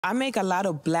I make a lot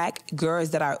of black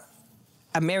girls that are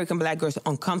American black girls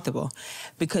uncomfortable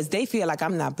because they feel like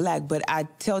I'm not black, but I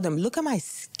tell them, look at my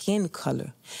skin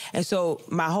color. And so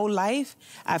my whole life,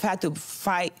 I've had to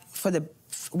fight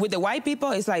with the white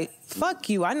people, it's like, fuck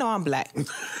you, I know I'm black.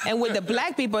 And with the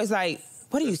black people, it's like,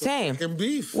 what are you saying?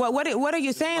 Beef. What are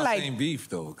you saying? Like same beef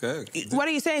though, okay? What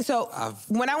are you saying? So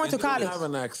when I went to college, I have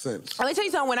an accent. Let me tell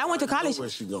you something. When I went to college,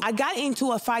 I got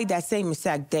into a fight that same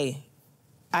exact day.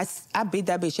 I beat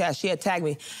that bitch ass. She attacked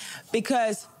me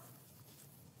because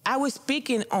I was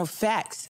speaking on facts.